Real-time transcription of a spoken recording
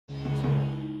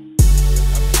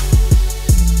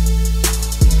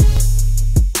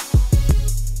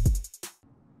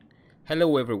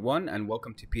Hello everyone and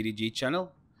welcome to PDG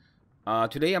channel.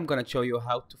 Today I'm gonna show you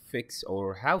how to fix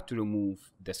or how to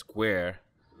remove the square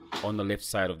on the left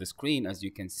side of the screen. As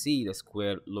you can see, the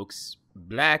square looks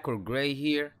black or gray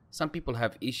here. Some people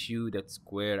have issue that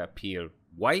square appear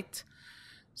white.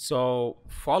 So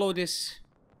follow this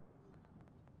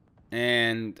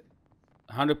and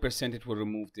 100% it will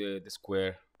remove the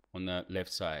square on the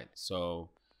left side. So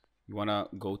you wanna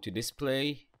go to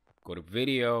display, go to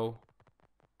video,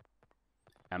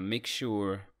 and make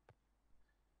sure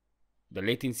the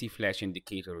latency flash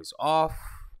indicator is off,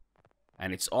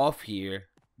 and it's off here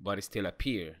but it still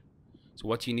appear. So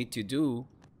what you need to do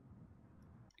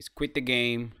is quit the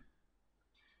game,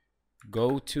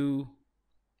 go to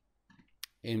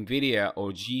NVIDIA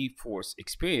or GeForce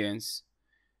Experience,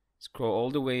 scroll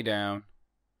all the way down,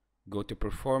 go to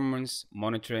performance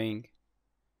monitoring,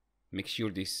 make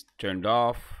sure this turned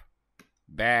off,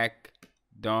 back,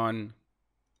 done,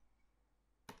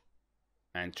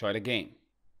 and try the game.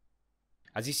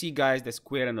 As you see guys, the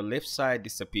square on the left side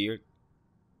disappeared.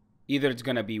 Either it's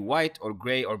gonna be white or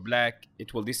gray or black.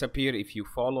 It will disappear if you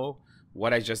follow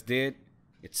what I just did.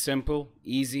 It's simple,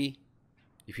 easy.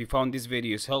 If you found this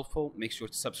video is helpful, make sure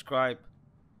to subscribe,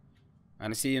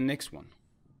 and I'll see you in the next one.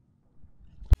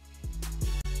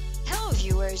 Hello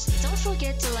viewers, don't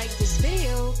forget to like this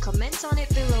video, comment on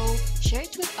it below, share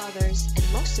it with others,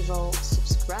 and most of all,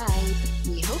 subscribe.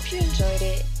 We hope you enjoyed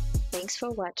it. Thanks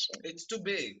for watching. It's too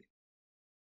big.